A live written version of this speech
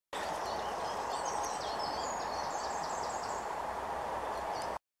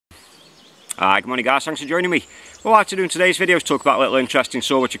Good morning guys, thanks for joining me. What I'd like to do in today's video is talk about a little interesting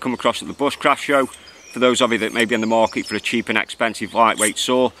saw which you come across at the Bushcraft show. For those of you that may be in the market for a cheap and expensive lightweight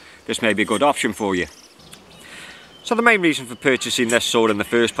saw, this may be a good option for you. So the main reason for purchasing this saw in the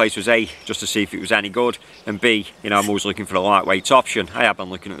first place was A, just to see if it was any good, and B, I'm always looking for a lightweight option. I have been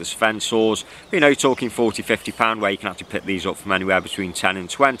looking at the fence saws, but you're talking £40–50 where you can actually pick these up from anywhere between 10 and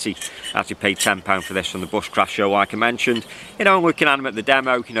 20. I actually paid £10 for this from the Bushcraft show like I mentioned. Looking at them at the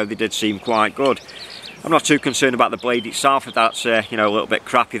demo, they did seem quite good. I'm not too concerned about the blade itself, if that's a little bit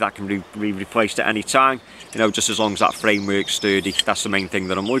crappy, that can be replaced at any time. Just as long as that framework's sturdy, that's the main thing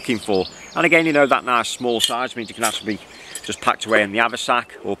that I'm looking for. And again, that nice small size means you can actually be just packed away in the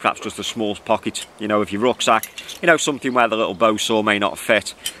haversack, or perhaps just a small pocket, of your rucksack. Something where the little bow saw may not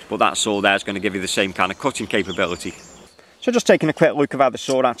fit, but that saw there is going to give you the same kind of cutting capability. So just taking a quick look at how the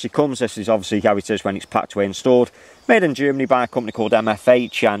saw actually comes. This is obviously how it is when it's packed away and stored. Made in Germany by a company called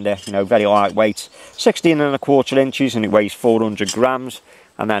MFH, and very lightweight, 16¼ inches, and it weighs 400 grams.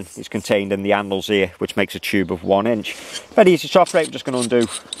 And then it's contained in the handles here, which makes a tube of 1 inch. Very easy to operate. We're just going to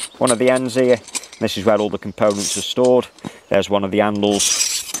undo one of the ends here. This is where all the components are stored. There's one of the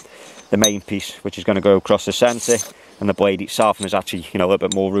handles, the main piece, which is going to go across the centre, and the blade itself. And there's actually a little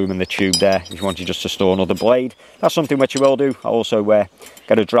bit more room in the tube there if you wanted just to store another blade. That's something which you will do. I also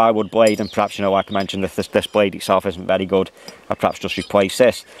get a drywood blade, and perhaps like I mentioned, if this blade itself isn't very good, I'll perhaps just replace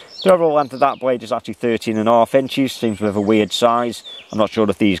this. The overall length of that blade is actually 13½ inches. Seems a bit of a weird size. I'm not sure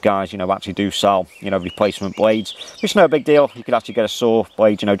if these guys actually do sell replacement blades. It's no big deal. You could actually get a saw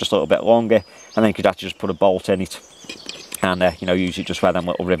blade just a little bit longer, and then you could actually just put a bolt in it and use it just where them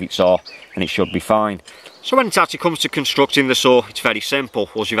little rivets are, and it should be fine. So when it actually comes to constructing the saw, it's very simple.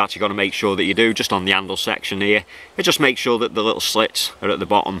 All you've actually got to make sure that you do, just on the handle section here, is just make sure that the little slits are at the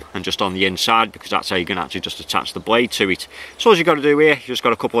bottom and just on the inside, because that's how you can actually just attach the blade to it. So all you've got to do here, you've just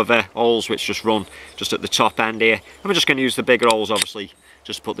got a couple of holes which just run just at the top end here. And we're just going to use the bigger holes, obviously,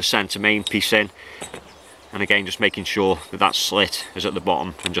 just to put the centre main piece in. And again, just making sure that that slit is at the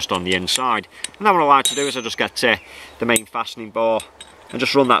bottom and just on the inside. And then what I like to do is I just get the main fastening bar and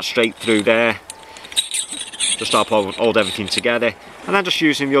just run that straight through there. Just hold everything together, and then just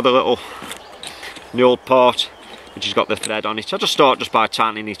using the other little knurled part which has got the thread on it. I just start by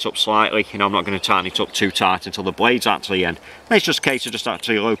tightening it up slightly. I'm not going to tighten it up too tight until the blade's actually in. And it's just a case of just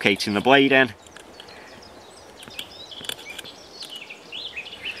actually locating the blade in.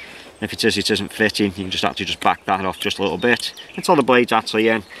 If it isn't fitting, you can just actually back that off just a little bit until the blade's actually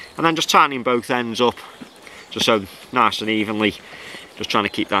in, and then just tightening both ends up just so nice and evenly, just trying to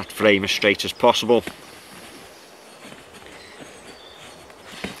keep that frame as straight as possible.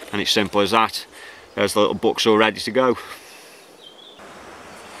 And it's simple as that. There's the little bucksaw ready to go.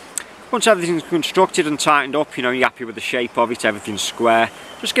 Once everything's constructed and tightened up, you're happy with the shape of it, everything's square,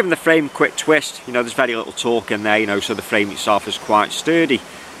 just giving the frame a quick twist. There's very little torque in there, so the frame itself is quite sturdy.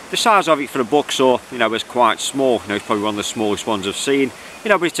 The size of it for a bucksaw, is quite small. It's probably one of the smallest ones I've seen,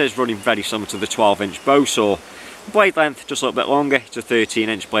 but it is running very similar to the 12-inch bow saw. The blade length just a little bit longer. It's a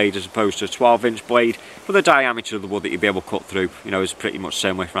 13-inch blade as opposed to a 12-inch blade, but the diameter of the wood that you'll be able to cut through, is pretty much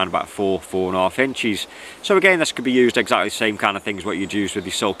similar, around about 4–4½ inches. So again, this could be used exactly the same kind of things what you'd use with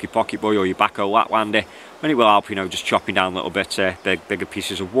your Silky Pocket Boy or your Baco Laplander, and it will help, just chopping down a little bit bigger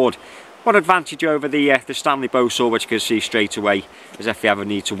pieces of wood. One advantage over the Stanley bow saw, which you can see straight away, is if you ever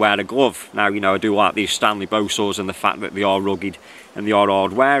need to wear a glove. Now, I do like these Stanley bow saws and the fact that they are rugged and they are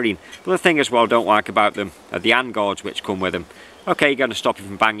hard wearing. But the thing as well I don't like about them are the hand guards which come with them. Okay, you're going to stop you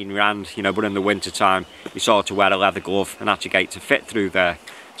from banging your hand, but in the winter time, you sort of wear a leather glove and actually get it to fit through there.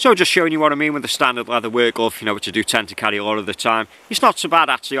 So just showing you what I mean with the standard leather work glove, which I do tend to carry a lot of the time. It's not so bad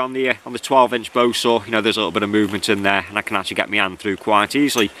actually on the 12-inch bow saw. There's a little bit of movement in there, and I can actually get my hand through quite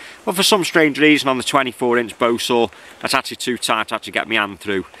easily. But for some strange reason on the 24-inch bow saw, that's actually too tight to actually get my hand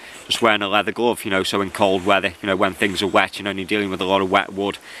through. Just wearing a leather glove, so in cold weather, when things are wet, and you're dealing with a lot of wet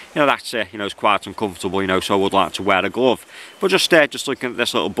wood, that's is quite uncomfortable, so I would like to wear a glove. But just looking at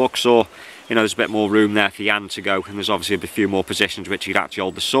this little bucksaw, there's a bit more room there for your hand to go, and there's obviously a few more positions which you'd actually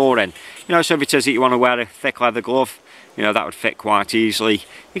hold the saw in. So if it is that you want to wear a thick leather glove, that would fit quite easily.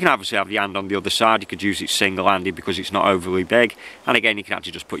 You can obviously have your hand on the other side. You could use it single-handed because it's not overly big, and again you can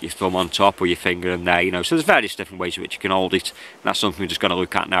actually just put your thumb on top or your finger in there, so there's various different ways in which you can hold it, and that's something we're just going to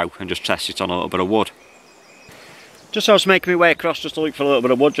look at now and just test it on a little bit of wood. Just as I was making my way across just to look for a little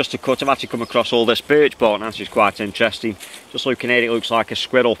bit of wood just to cut, I've actually come across all this birch bark, and this is quite interesting. Just looking here, it looks like a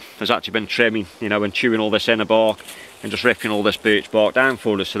squirrel has actually been trimming, and chewing all this inner bark and just ripping all this birch bark down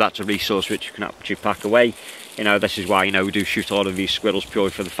for us, so that's a resource which you can actually pack away. You know, this is why, you know, we do shoot a lot of these squirrels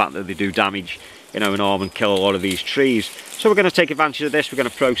purely for the fact that they do damage, you know, an arm and kill a lot of these trees. So we're going to take advantage of this. We're going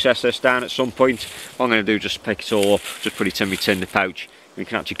to process this down at some point. What I'm going to do, just pick it all up, just put it in my tinder pouch. We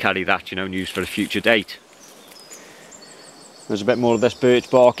can actually carry that, you know, and use for a future date. There's a bit more of this birch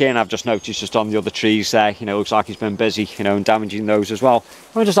bark in. I've just noticed just on the other trees there, you know, looks like it's been busy, you know, and damaging those as well.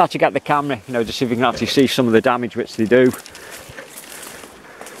 We'll just actually get the camera, you know, to see if we can actually see some of the damage which they do.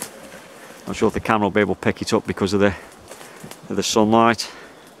 I'm sure if the camera will be able to pick it up because of the sunlight.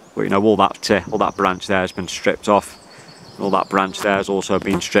 But you know, all that branch there has been stripped off. All that branch there has also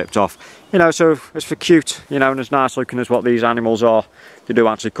been stripped off. You know, so it's for cute, you know, and as nice looking as what these animals are, they do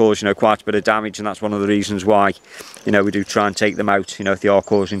actually cause, you know, quite a bit of damage, and that's one of the reasons why, you know, we do try and take them out, you know, if they are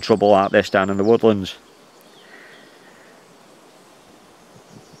causing trouble like this down in the woodlands.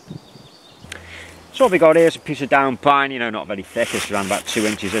 So what we got here is a piece of down pine, you know, not very thick, it's around about 2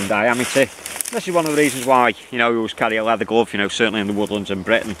 inches in diameter. This is one of the reasons why, you know, we always carry a leather glove, you know, certainly in the woodlands in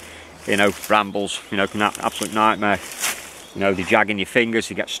Britain. You know, brambles, you know, can be an absolute nightmare. You know, they jag in your fingers,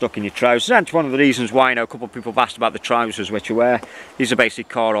 they get stuck in your trousers. And it's one of the reasons why, you know, a couple of people have asked about the trousers which you wear. These are basic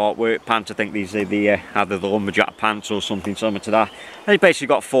Carhartt work pants. I think these are either the lumberjack pants or something similar to that. And it's basically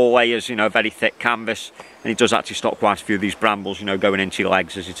got 4 layers, you know, very thick canvas. And it does actually stop quite a few of these brambles, you know, going into your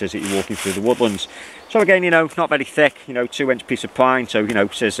legs as it is that you're walking through the woodlands. So again, you know, not very thick, you know, 2-inch piece of pine. So, you know,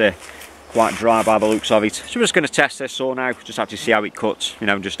 it says quite dry by the looks of it. So we're just going to test this saw now, just actually see how it cuts, you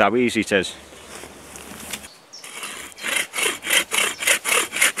know, and just how easy it is.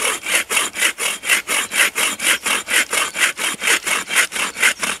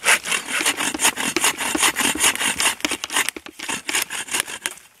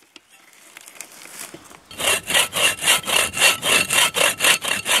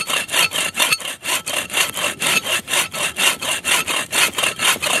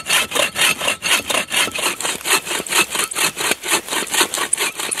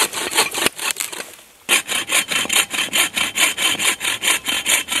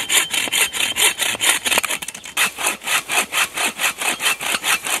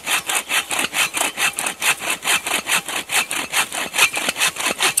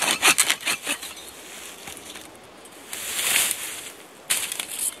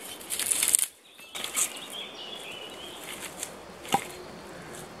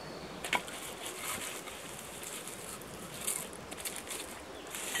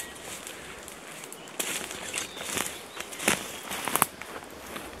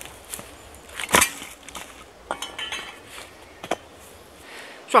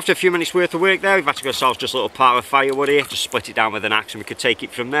 So after a few minutes worth of work there, we've actually got ourselves just a little pile of firewood here, just split it down with an axe and we could take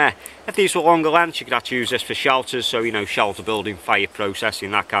it from there. If these were longer lengths, you could actually use this for shelters, so you know, shelter building, fire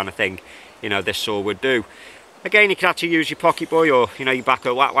processing, that kind of thing, you know, this saw would do. Again, you could actually use your pocket boy or, you know, your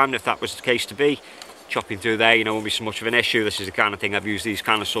backhoe Lapland if that was the case to be. Chopping through there, you know, won't be so much of an issue. This is the kind of thing I've used these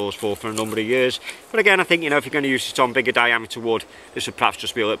kind of saws for a number of years. But again, I think, you know, if you're going to use it on bigger diameter wood, this would perhaps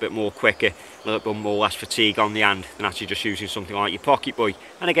just be a little bit more quicker, a little bit more less fatigue on the hand than actually just using something like your pocket boy.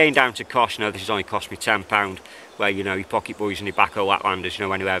 And again, down to cost, you know, this has only cost me £10, where, you know, your pocket boys and your backhoe Laplanders, you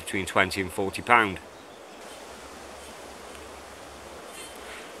know, anywhere between £20 and £40.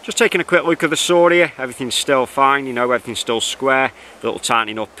 Just taking a quick look at the saw here, everything's still fine, you know, everything's still square. The little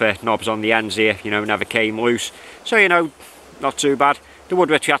tightening up knobs on the ends here, you know, never came loose. So, you know, not too bad. The wood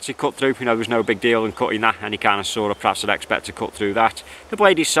which you had to cut through, you know, there's no big deal in cutting that. Any kind of saw, perhaps I'd expect to cut through that. The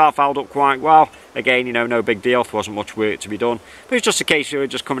blade itself held up quite well. Again, you know, no big deal, there wasn't much work to be done. But it's just a case of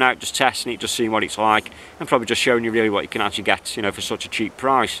just coming out, just testing it, just seeing what it's like, and probably just showing you really what you can actually get, you know, for such a cheap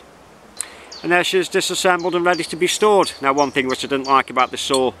price. And there she is, disassembled and ready to be stored. Now, one thing which I didn't like about the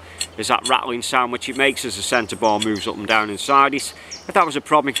saw is that rattling sound which it makes as the centre bar moves up and down inside it. If that was a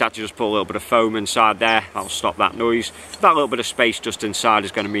problem, you could actually just put a little bit of foam inside there, that'll stop that noise. That little bit of space just inside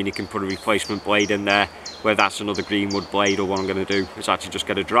is going to mean you can put a replacement blade in there, whether that's another green wood blade, or what I'm going to do is actually just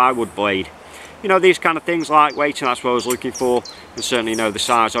get a dry wood blade. You know, these kind of things, lightweight, and that's what I was looking for, and certainly, you know, the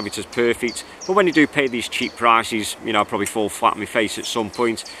size of it is perfect. But when you do pay these cheap prices, you know, I'll probably fall flat on my face at some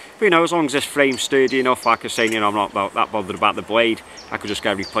point. But, you know, as long as this frame's sturdy enough, like I say, you know, I'm not that bothered about the blade. I could just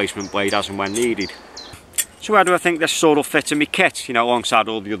get a replacement blade as and when needed. So where do I think this saw will fit in my kit, you know, alongside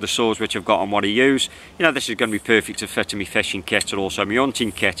all the other saws which I've got on what I use? You know, this is going to be perfect to fit in my fishing kit, or also my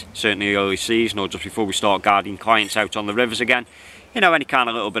hunting kit, certainly early season, or just before we start guiding clients out on the rivers again. You know, any kind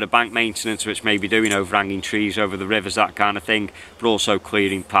of little bit of bank maintenance which may be doing, overhanging trees over the rivers, that kind of thing, but also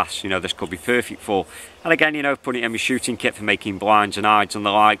clearing paths, you know, this could be perfect for. And again, you know, putting it in my shooting kit for making blinds and hides and the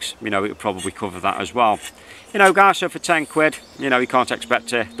likes, you know, it would probably cover that as well. You know, guys, so for 10 quid, you know, you can't expect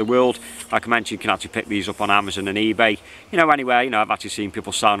the world. Like I mentioned, you can actually pick these up on Amazon and eBay. You know, anywhere, you know, I've actually seen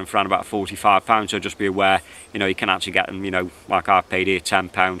people selling them for around about £45, so just be aware, you know, you can actually get them, you know, like I've paid here,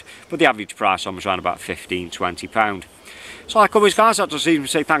 £10. But the average price on was around about £15, £20. So like always, guys, I'll just even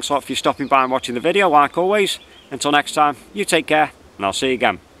say thanks a lot for you stopping by and watching the video, like always. Until next time, you take care, and I'll see you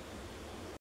again.